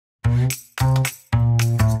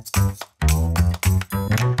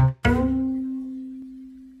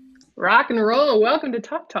Rock and roll. Welcome to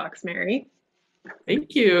Tough Talks, Mary.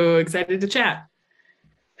 Thank you. Excited to chat.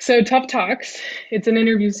 So, Tough Talks, it's an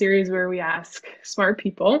interview series where we ask smart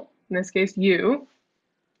people, in this case, you,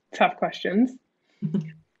 tough questions.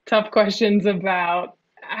 Tough questions about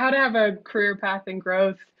how to have a career path and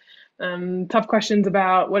growth. Tough questions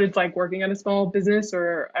about what it's like working at a small business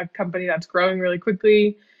or a company that's growing really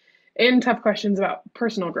quickly. And tough questions about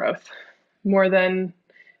personal growth. More than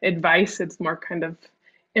advice, it's more kind of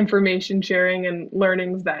information sharing and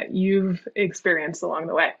learnings that you've experienced along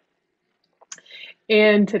the way.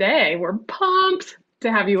 And today we're pumped to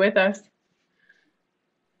have you with us.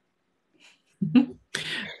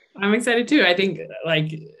 I'm excited too. I think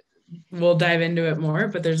we'll dive into it more,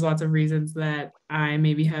 but there's lots of reasons that I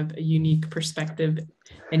maybe have a unique perspective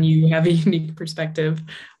and you have a unique perspective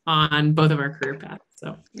on both of our career paths.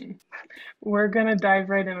 So We're going to dive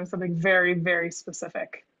right into something very, very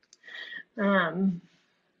specific. Um,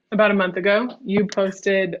 about a month ago, you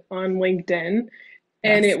posted on LinkedIn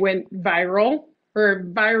and yes, it went viral, or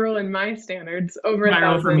viral in my standards, over a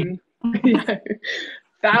viral for me. thousand, yeah,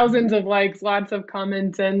 thousands of likes, lots of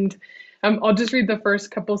comments. And I'll just read the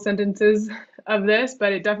first couple sentences of this,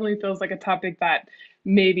 but it definitely feels like a topic that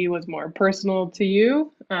maybe was more personal to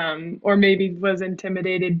you, or maybe was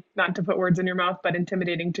intimidated, not to put words in your mouth, but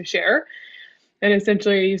intimidating to share. And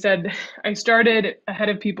essentially, you said, I started ahead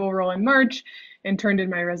of people role in March and turned in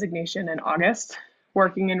my resignation in August.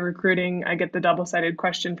 Working in recruiting, I get the double sided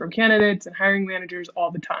question from candidates and hiring managers all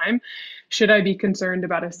the time. Should I be concerned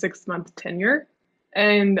about a 6 month tenure?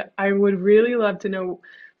 And I would really love to know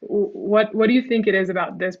what do you think it is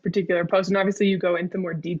about this particular post? And obviously, you go into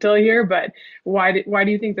more detail here, but why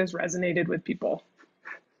do you think this resonated with people?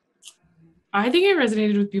 I think it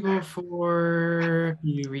resonated with people for a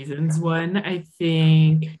few reasons. One, I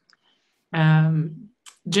think um,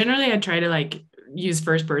 generally I try to use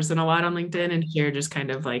first person a lot on LinkedIn and share just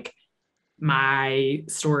kind of like my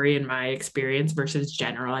story and my experience versus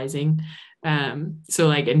generalizing. So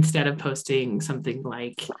like instead of posting something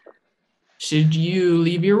like, should you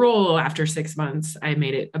leave your role after 6 months, I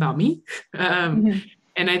made it about me. Um, Mhm.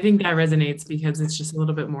 and I think that resonates because it's just a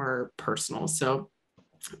little bit more personal. So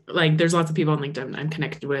like there's lots of people on LinkedIn I'm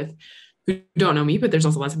connected with who don't know me, but there's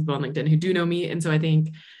also lots of people on LinkedIn who do know me. And so I think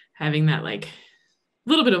having that like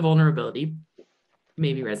little bit of vulnerability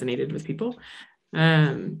maybe resonated with people.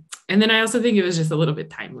 And then I also think it was just a little bit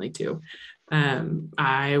timely too.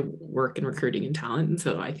 I work in recruiting and talent, and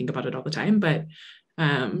so I think about it all the time. But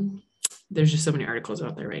um, there's just so many articles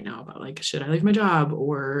out there right now about like, should I leave my job,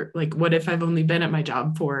 or like, what if I've only been at my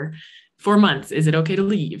job for 4 months? Is it okay to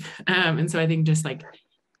leave? And so I think just like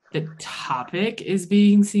the topic is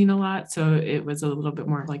being seen a lot, so it was a little bit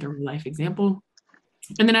more of like a real life example.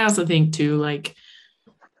 And then I also think too, like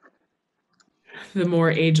the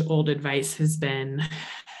more age old advice has been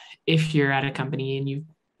if you're at a company and you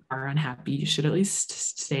are unhappy, you should at least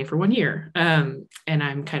stay for 1 year. And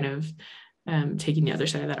I'm kind of taking the other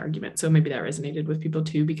side of that argument. So maybe that resonated with people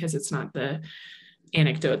too, because it's not the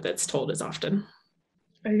anecdote that's told as often.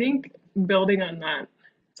 I think building on that.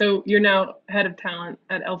 So you're now head of talent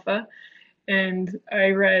at Alpha, and I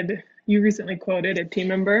read you recently quoted a team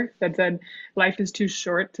member that said, "Life is too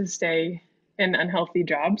short to stay in unhealthy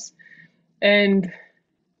jobs." And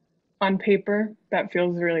on paper, that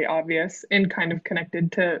feels really obvious and kind of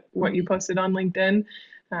connected to what you posted on LinkedIn.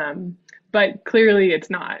 Um, but clearly, it's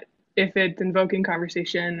not. If it's invoking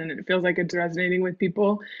conversation and it feels like it's resonating with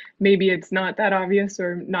people, maybe it's not that obvious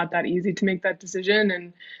or not that easy to make that decision.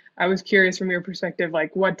 And I was curious from your perspective,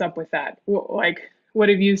 like what's up with that? Like, what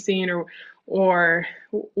have you seen, or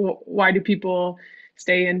why do people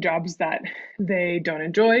stay in jobs that they don't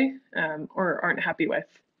enjoy, or aren't happy with?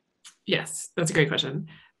 Yes, that's a great question.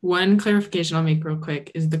 One clarification I'll make real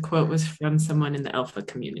quick is the quote was from someone in the alpha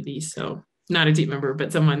community. So not a team member,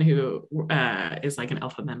 but someone who is like an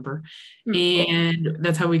alpha member. Cool. And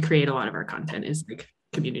that's how we create a lot of our content is like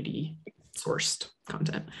community sourced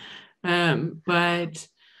content. But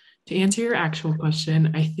to answer your actual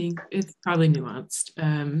question, I think it's probably nuanced.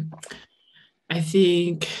 I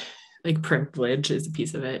think like privilege is a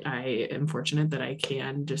piece of it. I am fortunate that I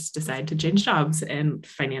can just decide to change jobs, and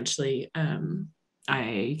financially,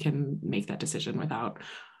 I can make that decision without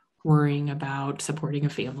worrying about supporting a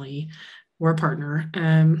family or a partner.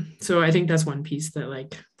 So I think that's one piece that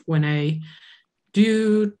like when I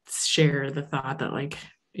do share the thought that like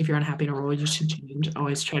if you're unhappy in a role, you should change,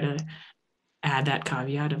 always try to add that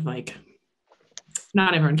caveat of like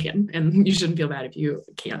not everyone can, and you shouldn't feel bad if you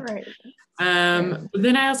can't. Right. Right. But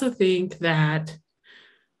then I also think that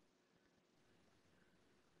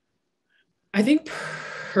I think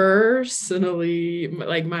personally,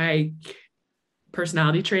 like my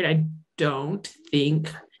personality trait, I don't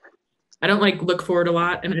like look forward a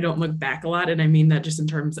lot and I don't look back a lot. And I mean that just in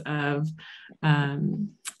terms of,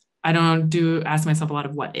 um, I don't do ask myself a lot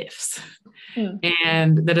of what ifs. Mm.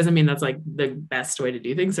 And that doesn't mean that's like the best way to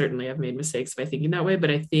do things. Certainly I've made mistakes by thinking that way,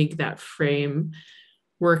 but I think that frame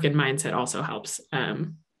work and mindset also helps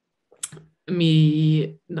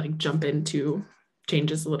me like jump into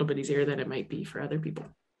changes a little bit easier than it might be for other people.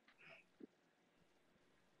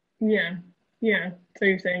 Yeah. Yeah. So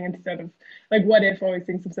you're saying instead of like, what if always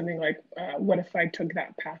thinks of something like, what if I took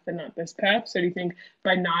that path and not this path? So do you think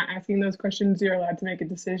by not asking those questions, you're allowed to make a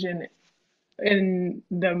decision in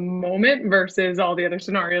the moment versus all the other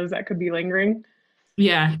scenarios that could be lingering?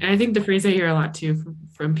 Yeah, and I think the phrase I hear a lot too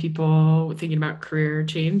from people thinking about career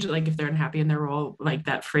change, like if they're unhappy in their role, like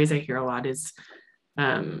that phrase I hear a lot is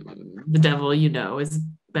the devil you know is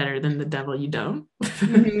better than the devil you don't.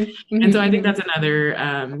 Hmm. And so I think Hmm. that's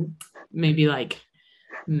another maybe like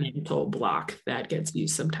mental block that gets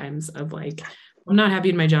used sometimes of like, I'm not happy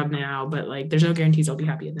in my job now, but like there's no guarantees I'll be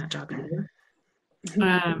happy in that job either.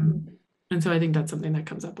 Um, Hmm. and so I think that's something that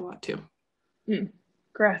comes up a lot too.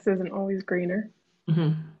 Grass isn't always greener.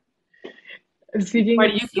 Mhm. Speaking Why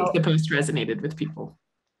do of you think self, the post resonated with people?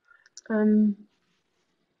 um,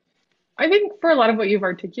 I think for a lot of what you've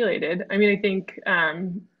articulated, I mean, I think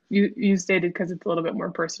you stated because it's a little bit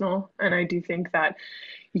more personal, and I do think that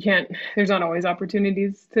you can't. There's not always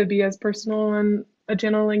opportunities to be as personal on a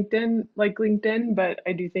channel LinkedIn like LinkedIn, but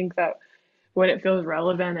I do think that when it feels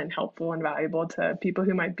relevant and helpful and valuable to people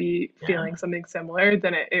who might be Yeah. feeling something similar,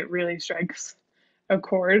 then it really strikes a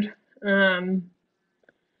chord. Um,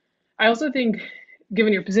 I also think,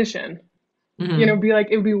 given your position, Hmm. be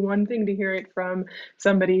like it would be one thing to hear it from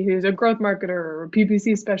somebody who's a growth marketer or a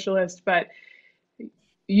PPC specialist, but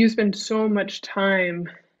you spend so much time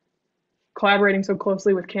collaborating so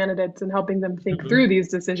closely with candidates and helping them think through Hmm. these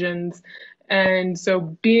decisions. And so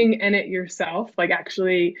being in it yourself, like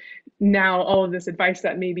actually now all of this advice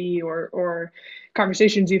that maybe or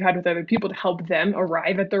conversations you've had with other people to help them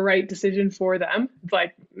arrive at the right decision for them. It's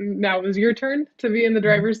like now it was your turn to be in the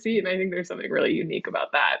driver's seat. And I think there's something really unique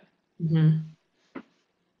about that. Hmm.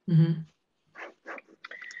 Hmm.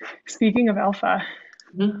 Speaking of alpha,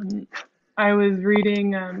 Hmm. um, I was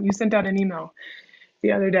reading, you sent out an email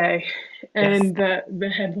the other day, Yes. and the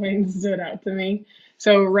headline stood out to me.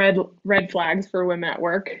 So red flags for women at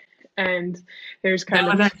work, and there's That kind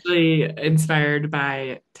was of actually inspired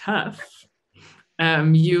by Tough.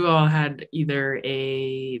 You all had either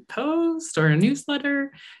a post or a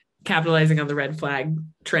newsletter capitalizing on the red flag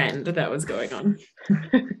trend that was going on.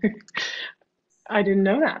 I didn't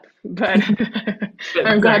know that, but But sorry.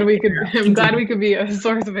 I'm glad Continue. we could be a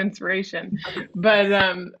source of inspiration. But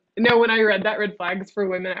no, when I read that red flags for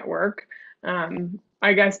women at work,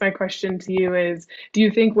 I guess my question to you is, do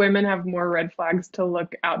you think women have more red flags to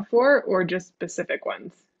look out for or just specific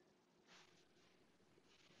ones?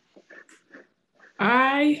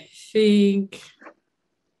 I think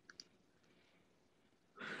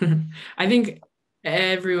I think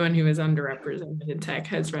everyone who is underrepresented in tech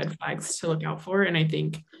has red flags to look out for. And I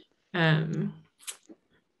think um,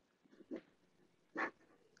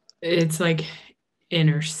 it's like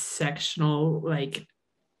intersectional. Like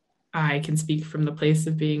I can speak from the place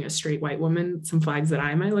of being a straight white woman, some flags that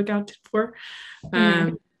I might look out for. Hmm.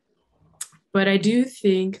 Um, but I do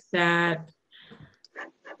think that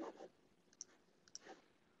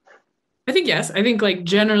I think yes. I think like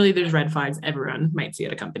generally there's red flags everyone might see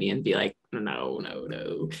at a company and be like, no, no,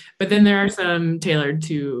 no. But then there are some tailored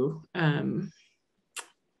to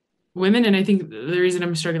women. And I think the reason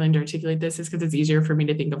I'm struggling to articulate this is because it's easier for me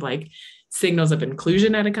to think of like signals of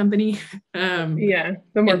inclusion at a company. Um, Yeah,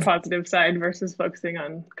 the more and positive side versus focusing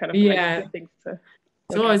on kind of yeah, negative things to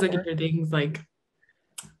so look always out looking for. for things like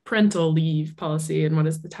parental leave policy and what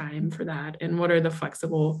is the time for that and what are the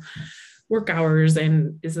flexible work hours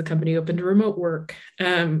and is the company open to remote work,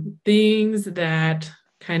 things that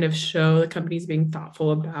kind of show the company's being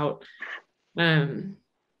thoughtful about um,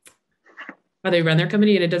 how they run their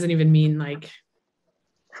company. And it doesn't even mean like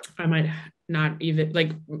I might not even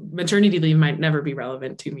like maternity leave might never be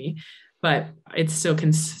relevant to me, but it still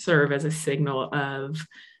can serve as a signal of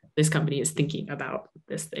this company is thinking about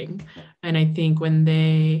this thing. And I think when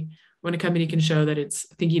a company can show that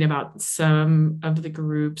it's thinking about some of the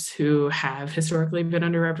groups who have historically been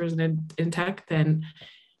underrepresented in tech, then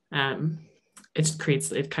um,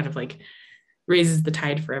 it kind of like raises the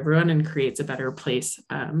tide for everyone and creates a better place,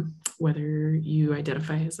 whether you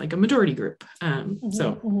identify as like a majority group. Hmm.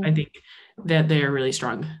 So I Hmm. think that they are really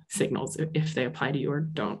strong signals if they apply to you or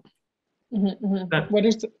don't. But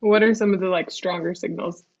What are some of the like stronger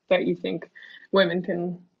signals that you think women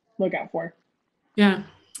can look out for? yeah,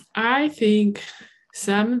 I think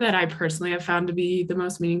some that I personally have found to be the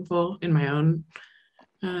most meaningful in my own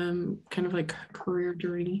kind of like career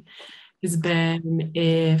journey has been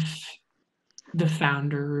if the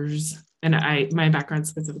founders, and my background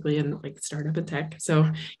specifically in like startup and tech, so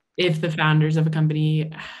if the founders of a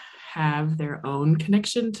company have their own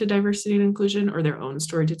connection to diversity and inclusion or their own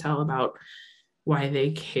story to tell about why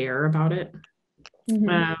they care about it, Hmm.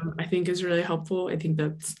 I think is really helpful. I think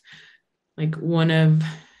that's like one of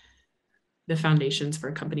the foundations for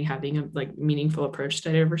a company having a like meaningful approach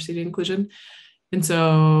to diversity and inclusion. And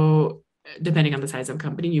so depending on the size of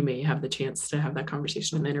company, you may have the chance to have that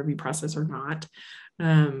conversation in the interview process or not.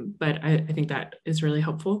 But I think that is really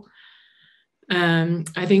helpful.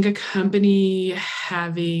 I think a company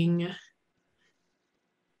having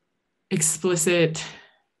explicit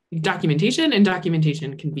documentation, and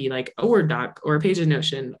documentation can be like a Word doc or a page of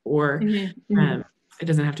Notion, or Hmm. Hmm. um, it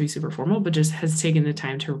doesn't have to be super formal, but just has taken the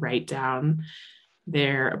time to write down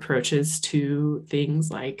their approaches to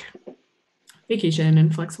things like vacation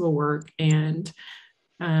and flexible work and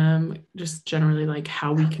just generally like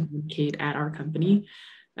how we communicate at our company.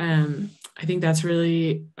 I think that's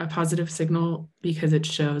really a positive signal because it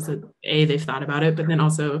shows that A, they've thought about it, but then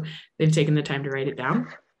also they've taken the time to write it down.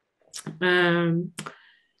 Um,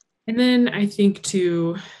 and then I think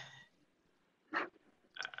too,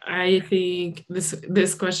 I think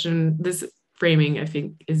this question, this framing, I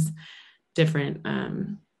think is different,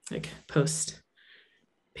 like post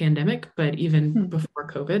pandemic, but even Hmm. before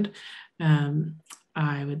COVID, um,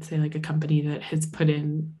 I would say like a company that has put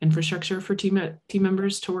in infrastructure for team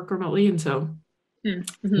members to work remotely, and so I Hmm.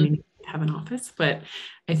 mean have an office, but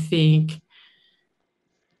I think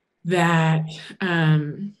that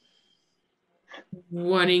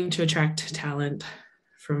wanting to attract talent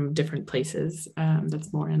from different places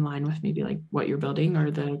that's more in line with maybe like what you're building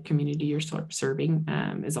or the community you're serving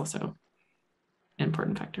is also an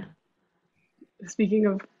important factor. Speaking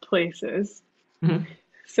of places, Mhm.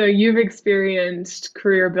 so you've experienced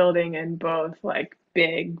career building in both like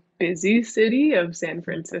big, busy city of San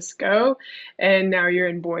Francisco, and now you're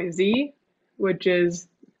in Boise, which is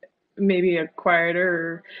maybe a quieter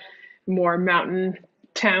or more mountain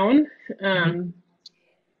town. Mhm. Um,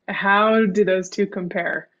 how do those two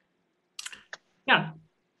compare? Yeah,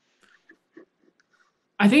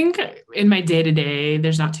 I think in my day to day,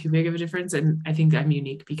 there's not too big of a difference. And I think I'm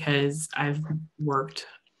unique because I've worked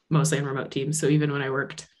mostly on remote teams. So even when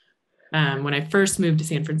I first moved to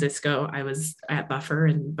San Francisco, I was at Buffer,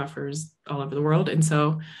 and Buffer's all over the world. And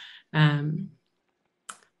so um,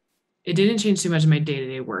 it didn't change too much in my day to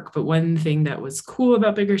day work. But one thing that was cool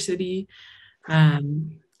about bigger city,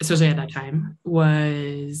 especially at that time,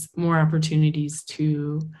 was more opportunities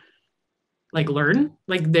to like learn.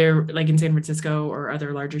 Like there, like in San Francisco or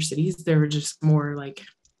other larger cities, there were just more like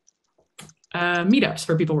meetups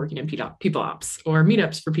for people working in people ops or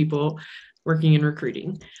meetups for people working in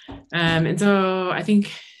recruiting. And so I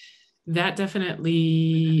think that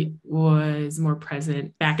definitely was more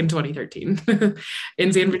present back in 2013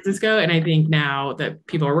 in San Francisco. And I think now that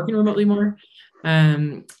people are working remotely more,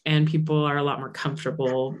 and people are a lot more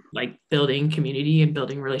comfortable like building community and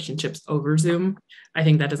building relationships over Zoom. I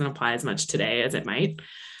think that doesn't apply as much today as it might.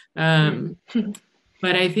 Um,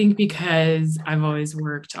 but I think because I've always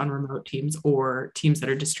worked on remote teams or teams that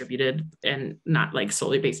are distributed and not like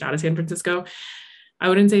solely based out of San Francisco, I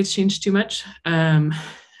wouldn't say it's changed too much. I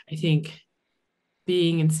think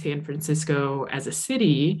being in San Francisco as a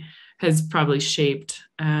city has probably shaped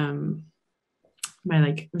my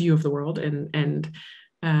like view of the world and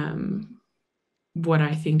um, what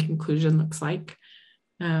I think inclusion looks like.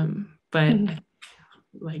 But I think,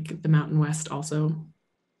 like the Mountain West also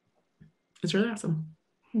is really awesome.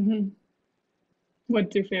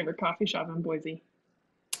 What's your favorite coffee shop in Boise?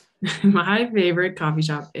 My favorite coffee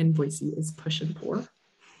shop in Boise is Push and Pour.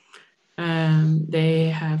 They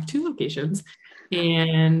have two locations,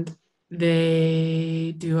 and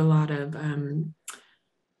they do a lot of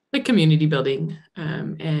like community building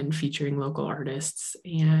and featuring local artists.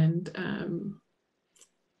 And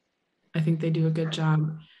I think they do a good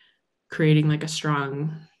job creating like a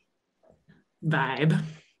strong vibe.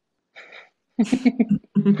 Is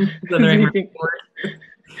that the right Speaking word?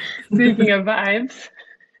 speaking of vibes,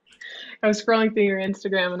 I was scrolling through your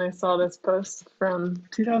Instagram and I saw this post from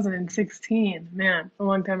 2016. Man, a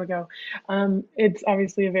long time ago. It's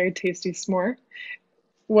obviously a very tasty s'more.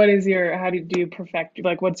 What is your, how do you perfect,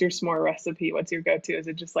 like, what's your s'more recipe? What's your go-to? Is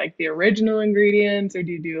it just like the original ingredients or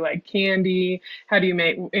do you do like candy? How do you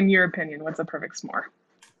make, in your opinion, what's a perfect s'more?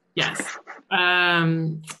 Yes.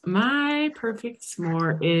 My perfect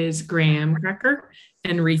s'more is graham cracker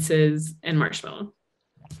and Reese's and marshmallow.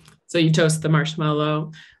 So you toast the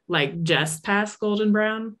marshmallow like just past golden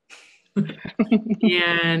brown,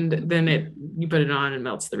 and then you put it on and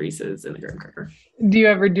melts the Reese's and the graham cracker. Do you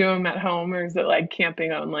ever do them at home or is it like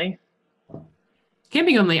camping only?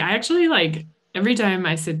 Camping only. I actually like every time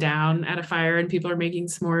I sit down at a fire and people are making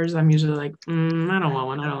s'mores, I'm usually like, I don't want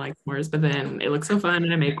one. I don't like s'mores. But then it looks so fun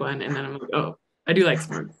and I make one. And then I'm like, oh, I do like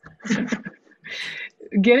s'mores.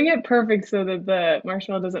 Getting it perfect so that the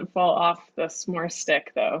marshmallow doesn't fall off the s'more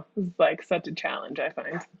stick, though, is like such a challenge, I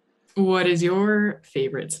find. What is your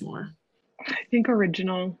favorite s'more? I think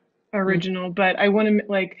original, Mm, original, but I want to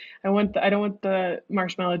like I don't want the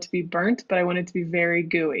marshmallow to be burnt, but I want it to be very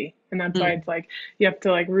gooey. And that's why mm. it's like you have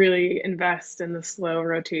to like really invest in the slow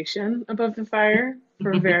rotation above the fire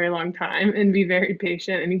for a very long time and be very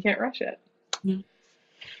patient and you can't rush it. Yeah.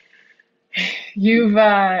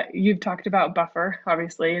 You've talked about Buffer,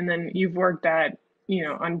 obviously, and then you've worked at,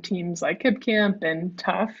 on teams like Kip Camp and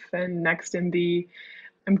Tough and Next MD.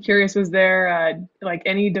 I'm curious, was there like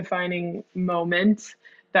any defining moment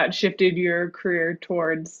that shifted your career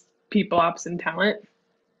towards people ops and talent?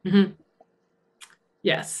 Mhm.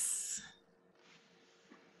 Yes.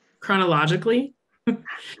 Chronologically,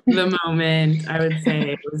 the moment I would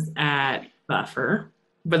say was at Buffer,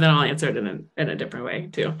 but then I'll answer it in a different way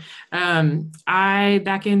too. I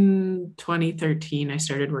back in 2013, I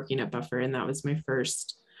started working at Buffer, and that was my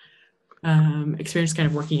first experience kind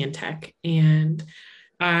of working in tech. And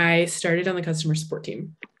I started on the customer support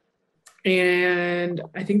team. And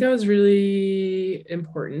I think that was really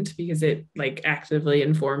important because it like actively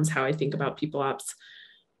informs how I think about people ops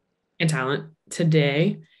and talent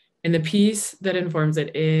today. And the piece that informs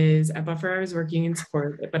it is at Buffer, I was working in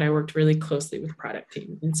support, but I worked really closely with the product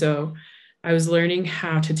team. And so I was learning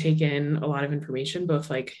how to take in a lot of information,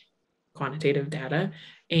 both like quantitative data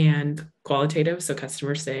and qualitative. So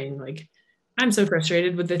customers saying like, I'm so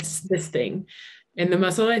frustrated with this thing. And the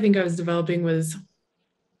muscle I think I was developing was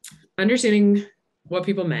understanding what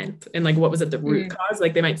people meant and like what was at the root Mm, cause.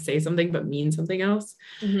 Like they might say something but mean something else,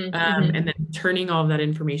 hmm. and then turning all of that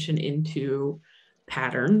information into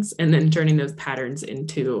patterns and then turning those patterns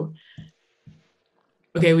into,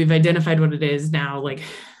 okay, we've identified what it is now, like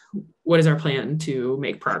what is our plan to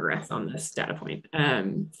make progress on this data point.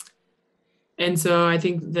 And so I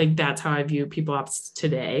think like that's how I view people ops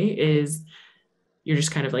today is you're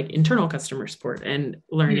just kind of like internal customer support and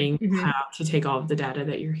learning Hmm. how to take all of the data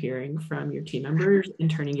that you're hearing from your team members and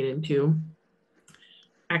turning it into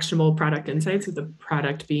actionable product insights, with the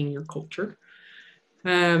product being your culture.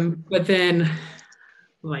 But then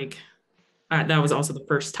like that was also the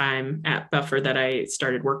first time at Buffer that I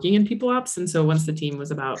started working in people ops. And so once the team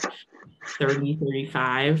was about 30,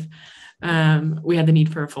 35, we had the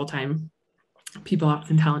need for a full-time people ops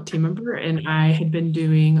and talent team member. And I had been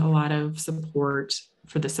doing a lot of support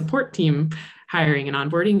for the support team, hiring and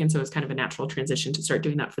onboarding. And so it was kind of a natural transition to start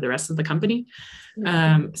doing that for the rest of the company.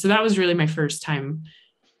 So that was really my first time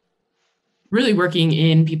really working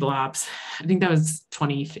in people ops. I think that was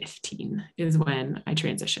 2015 is when I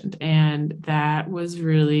transitioned. And that was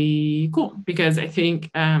really cool because I think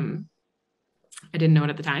I didn't know it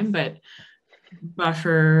at the time, but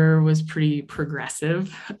Buffer was pretty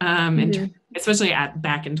progressive, Hmm. especially at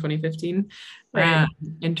back in 2015, Right. um,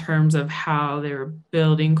 in terms of how they were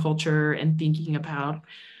building culture and thinking about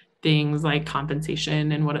things like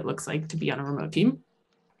compensation and what it looks like to be on a remote team.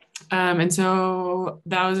 And so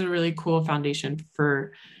that was a really cool foundation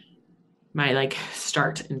for my like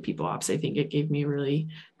start in people ops. I think it gave me a really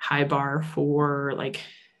high bar for like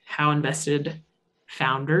how invested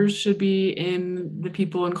founders should be in the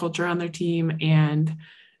people and culture on their team, and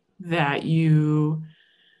that you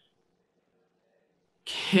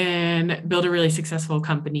can build a really successful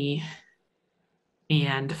company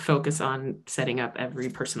and focus on setting up every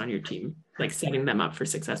person on your team, like setting them up for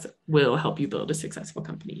success will help you build a successful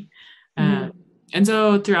company. Hmm. And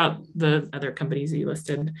so throughout the other companies that you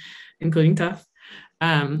listed, including Tough,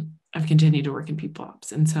 I've continued to work in people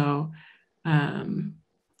ops. And so um,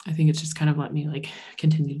 I think it's just kind of let me like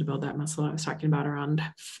continue to build that muscle I was talking about around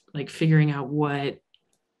like figuring out what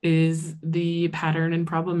is the pattern and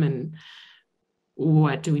problem and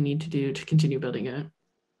what do we need to do to continue building a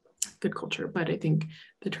good culture. But I think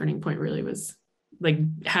the turning point really was like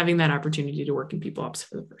having that opportunity to work in people ops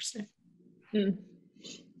for the first day. Mm.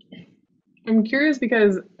 I'm curious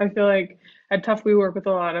because I feel like at Tough we work with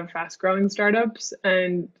a lot of fast growing startups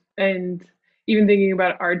and even thinking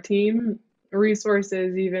about our team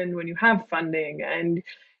resources, even when you have funding and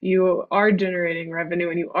you are generating revenue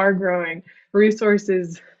and you are growing,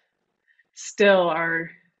 resources still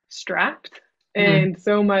are strapped. Mhm. And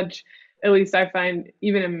so much, at least I find,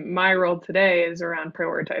 even in my role today, is around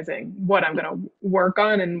prioritizing what I'm going to work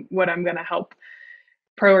on and what I'm going to help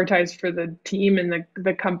prioritize for the team and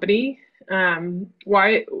the company.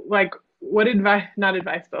 Why, like, what advice, not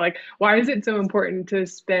advice, but like, why is it so important to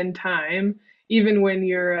spend time, even when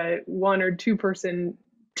you're a 1 or 2 person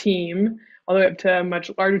team, all the way up to a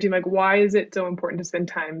much larger team? Like, why is it so important to spend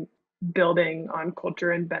time building on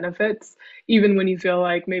culture and benefits, even when you feel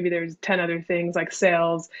like maybe there's 10 other things like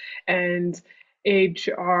sales and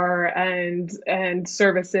HR and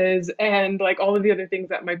services and like all of the other things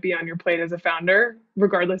that might be on your plate as a founder,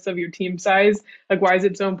 regardless of your team size? Like, why is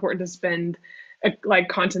it so important to spend a like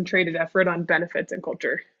concentrated effort on benefits and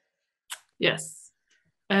culture? Yes.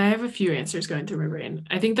 I have a few answers going through my brain.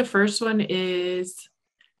 I think the first one is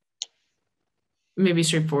maybe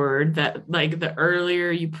straightforward, that like the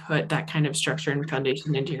earlier you put that kind of structure and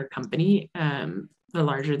foundation into your company, the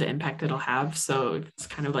larger the impact it'll have. So it's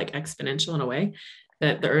kind of like exponential in a way,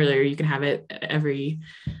 that the earlier you can have it, every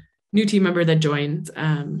new team member that joins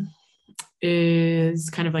is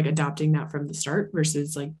kind of like adopting that from the start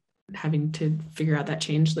versus like having to figure out that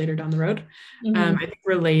change later down the road. I Mm-hmm. think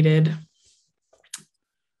related,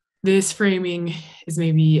 this framing is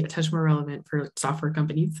maybe a touch more relevant for software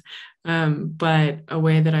companies. But a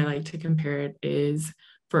way that I like to compare it is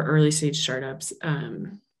for early stage startups.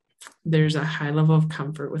 There's a high level of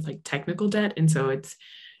comfort with like technical debt. And so it's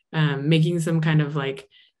making some kind of like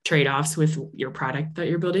trade offs with your product that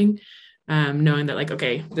you're building, knowing that, like,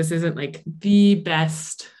 okay, this isn't like the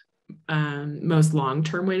best, most long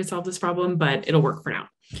term way to solve this problem, but it'll work for now.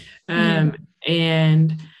 Mm-hmm.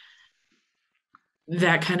 And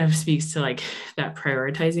that kind of speaks to like that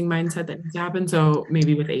prioritizing mindset that needs to happen. So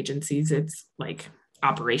maybe with agencies, it's like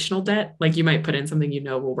operational debt. Like you might put in something you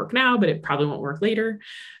know will work now, but it probably won't work later.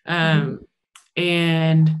 Mm-hmm.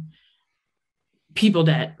 And people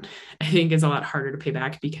debt, I think, is a lot harder to pay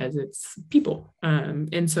back because it's people.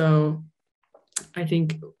 And so I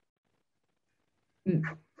think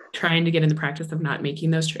trying to get in the practice of not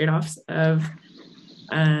making those trade-offs of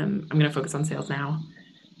I'm going to focus on sales now,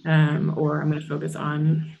 or I'm going to focus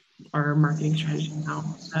on our marketing strategy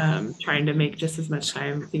now. Trying to make just as much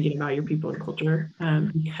time thinking about your people and culture,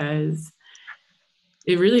 because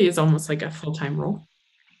it really is almost like a full-time role.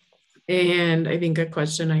 And I think a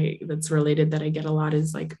question that's related that I get a lot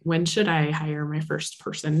is like, when should I hire my first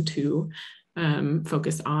person to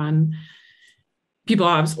focus on people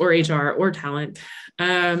ops or HR or talent?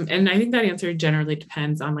 And I think that answer generally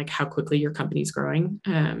depends on like how quickly your company's growing.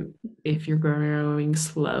 If you're growing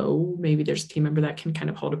slow, maybe there's a team member that can kind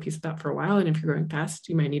of hold a piece of that for a while. And if you're growing fast,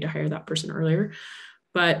 you might need to hire that person earlier.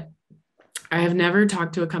 But I have never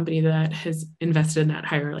talked to a company that has invested in that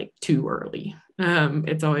hire like too early.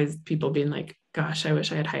 It's always people being like, gosh, I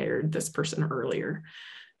wish I had hired this person earlier.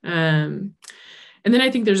 Um, and then I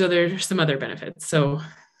think there's some other benefits. So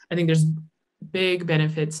I think there's big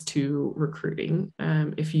benefits to recruiting.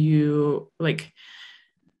 If you like,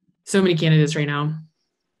 so many candidates right now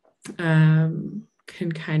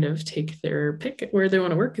can kind of take their pick at where they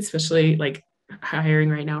want to work, especially like hiring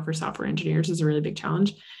right now for software engineers is a really big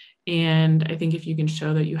challenge. And I think if you can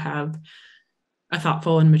show that you have a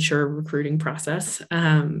thoughtful and mature recruiting process,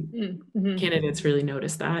 Mm-hmm. candidates really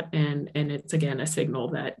notice that, and it's again a signal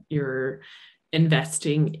that you're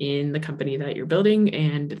investing in the company that you're building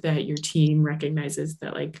and that your team recognizes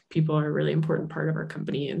that like people are a really important part of our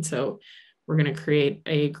company, and so we're going to create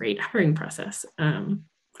a great hiring process.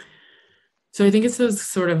 So I think it's those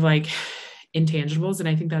sort of like intangibles, and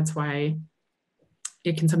I think that's why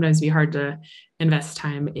it can sometimes be hard to invest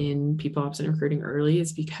time in people ops and recruiting early,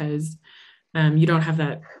 is because you don't have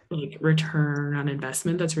that like return on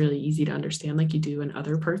investment that's really easy to understand like you do in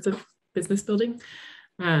other parts of business building.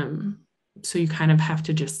 Um, so you kind of have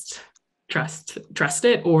to just trust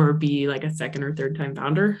it, or be like a second or third time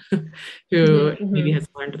founder who Mm-hmm. maybe Mm-hmm. has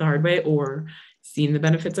learned the hard way or seen the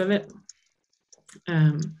benefits of it.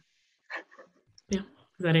 Um, yeah,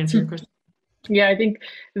 does that answer your question? Yeah, I think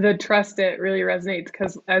the trust it really resonates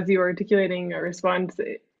because as you were articulating a response,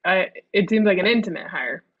 it seems like an intimate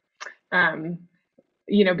hire. Um,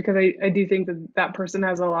 because I do think that that person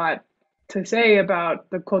has a lot to say about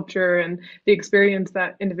the culture and the experience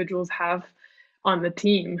that individuals have on the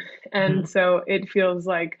team. And Mhm. so it feels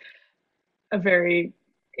like a very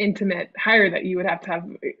intimate hire that you would have to have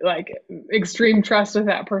like extreme trust with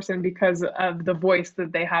that person because of the voice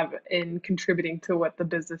that they have in contributing to what the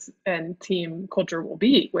business and team culture will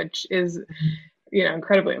be, which is,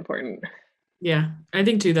 incredibly important. Yeah, I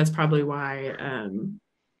think too that's probably why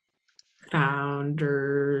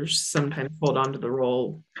founders sometimes hold on to the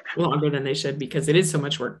role longer than they should because it is so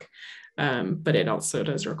much work. But it also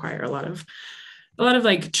does require a lot of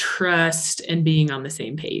like trust and being on the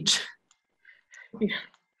same page. Yeah.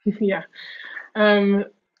 Yeah. Um,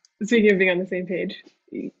 Speaking of being on the same page,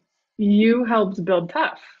 you helped build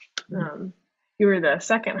Tough. Um, you were the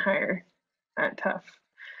second hire at Tough,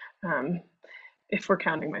 um, if we're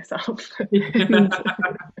counting myself. and,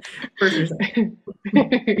 For sure.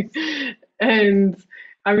 and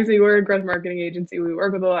obviously, we're a growth marketing agency. We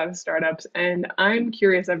work with a lot of startups, and I'm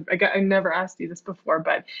curious. I never asked you this before,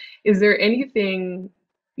 but is there anything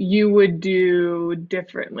you would do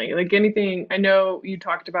differently? Like anything? I know you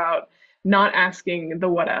talked about not asking the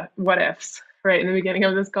what ifs right in the beginning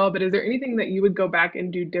of this call, but is there anything that you would go back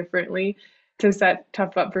and do differently to set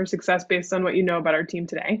Tough up for success based on what you know about our team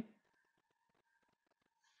today?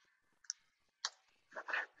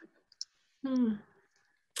 Hmm.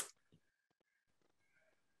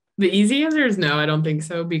 The easy answer is no, I don't think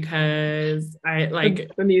so because I That's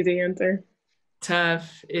like an easy answer.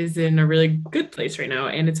 Tough is in a really good place right now,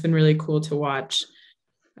 and it's been really cool to watch.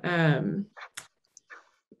 Um,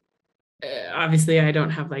 Obviously, I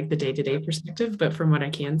don't have like the day-to-day perspective, but from what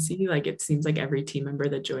I can see, like it seems like every team member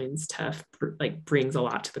that joins Tough like brings a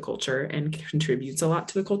lot to the culture and contributes a lot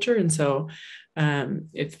to the culture, and so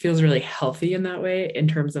it feels really healthy in that way in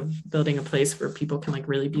terms of building a place where people can like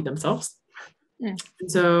really be themselves. Mm.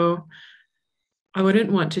 And so I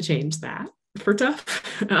wouldn't want to change that for Tough.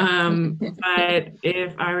 But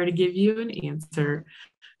if I were to give you an answer,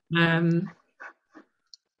 um,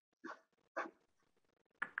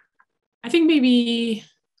 I think maybe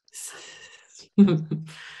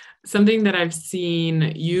something that I've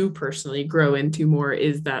seen you personally grow into more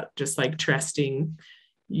is that just like trusting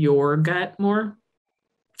your gut more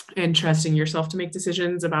and trusting yourself to make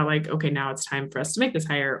decisions about like, okay, now it's time for us to make this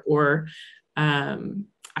hire, or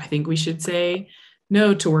I think we should say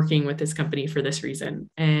no to working with this company for this reason.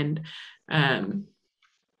 And um,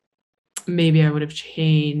 maybe I would have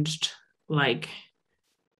changed like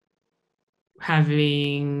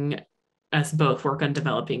having us both work on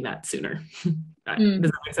developing that sooner. Does Mm.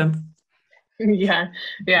 that make sense? Yeah,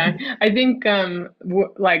 yeah. I think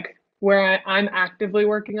like where I'm actively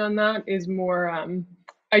working on that is more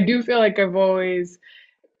I do feel like I've always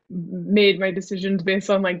made my decisions based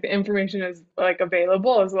on like the information is like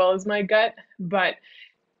available as well as my gut, but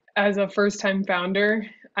as a first time founder,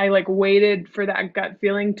 I like waited for that gut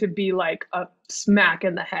feeling to be like a smack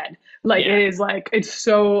in the head. Like Yeah. it is like it's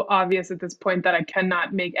so obvious at this point that I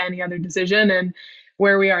cannot make any other decision. And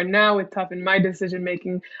where we are now with Tough in my decision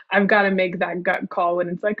making, I've got to make that gut call when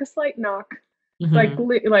it's like a slight knock.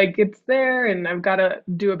 Mm-hmm. Like it's there, and I've got to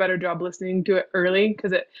do a better job listening to it early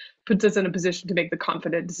because it puts us in a position to make the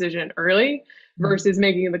confident decision early versus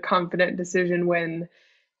making the confident decision when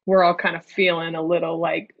we're all kind of feeling a little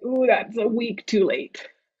like, ooh, that's a week too late.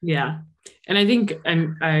 Yeah. And I think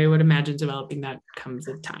I would imagine developing that comes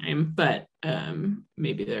with time, but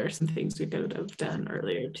maybe there are some things we could have done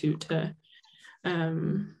earlier too to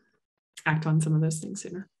um, act on some of those things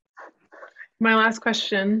sooner. My last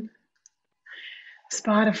question,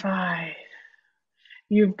 Spotify.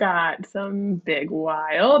 You've got some Big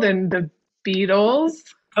Wild and the Beatles.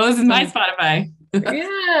 Oh, this is my Some, Spotify.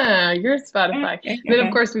 yeah, your Spotify. Then,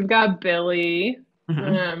 of course, we've got Billy. Uh-huh.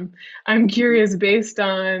 Um, I'm curious, based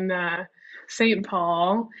on St.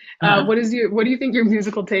 Paul, Uh-huh. what do you think your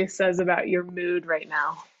musical taste says about your mood right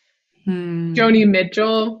now? Hmm. Joni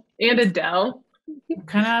Mitchell and Adele.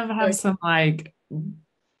 Kind of have Like, some like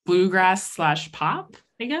bluegrass slash pop,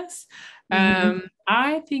 I guess. mm-hmm.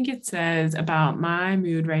 I think it says about my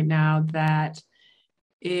mood right now that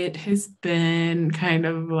it has been kind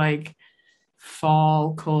of like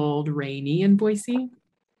fall, cold, rainy in Boise.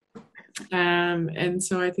 And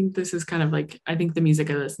so I think this is kind of like, I think the music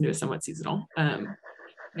I listen to is somewhat seasonal. And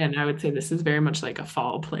I would say this is very much like a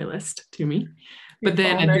fall playlist to me. Your But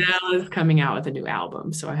then fall mix. Adele is coming out with a new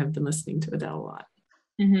album, so I have been listening to Adele a lot.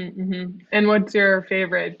 Mm-hmm, mm-hmm. And what's your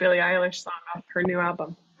favorite Billie Eilish song off her new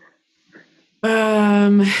album?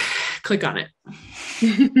 Um, Click on it.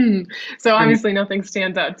 So Or- obviously nothing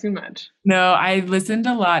stands out too much. No, I listened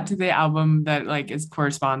a lot to the album that like is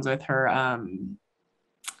corresponds with her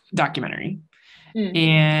documentary. Mm.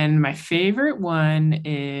 And my favorite one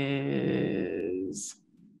is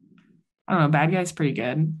I don't know, Bad Guy's pretty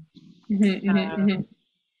good. Mm-hmm, mm-hmm, mm-hmm.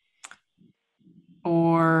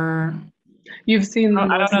 Or You've seen the I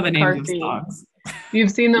don't Melissa know the names of McCarthy. songs.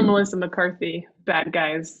 You've seen the Melissa McCarthy Bad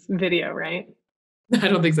Guys video, right? I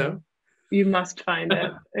don't think so. You must find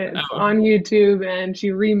it. It's Oh, on YouTube, and she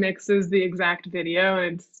remixes the exact video,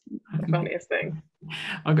 and it's the funniest thing.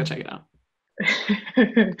 I'll go check it out.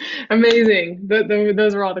 Amazing.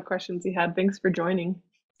 Those are all the questions he had. Thanks for joining.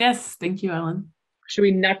 Yes, thank you, Ellen. Should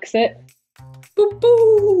we next it? Boop,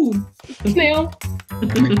 boop. Snail.